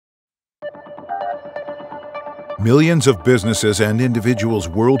Millions of businesses and individuals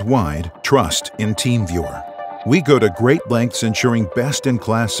worldwide trust in TeamViewer. We go to great lengths ensuring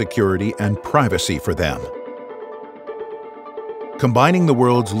best-in-class security and privacy for them. Combining the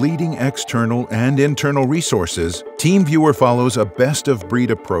world's leading external and internal resources, TeamViewer follows a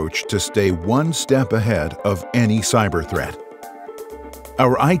best-of-breed approach to stay one step ahead of any cyber threat.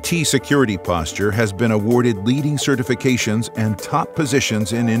 Our IT security posture has been awarded leading certifications and top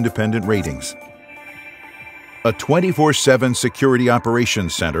positions in independent ratings. A 24/7 security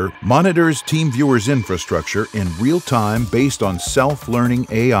operations center monitors TeamViewer's infrastructure in real time based on self-learning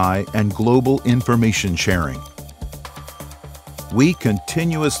AI and global information sharing. We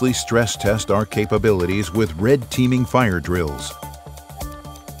continuously stress test our capabilities with red teaming fire drills.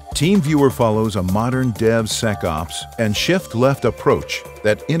 TeamViewer follows a modern DevSecOps and shift-left approach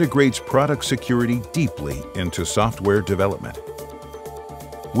that integrates product security deeply into software development.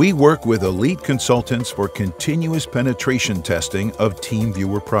 We work with elite consultants for continuous penetration testing of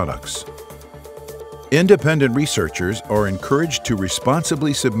TeamViewer products. Independent researchers are encouraged to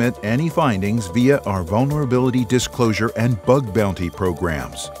responsibly submit any findings via our vulnerability disclosure and bug bounty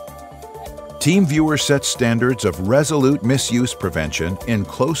programs. TeamViewer sets standards of resolute misuse prevention in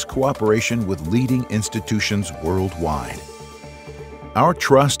close cooperation with leading institutions worldwide. Our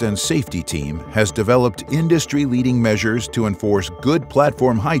trust and safety team has developed industry-leading measures to enforce good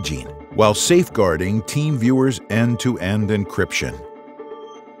platform hygiene while safeguarding TeamViewer's end-to-end encryption.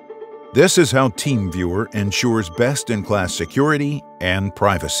 This is how TeamViewer ensures best-in-class security and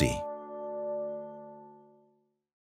privacy.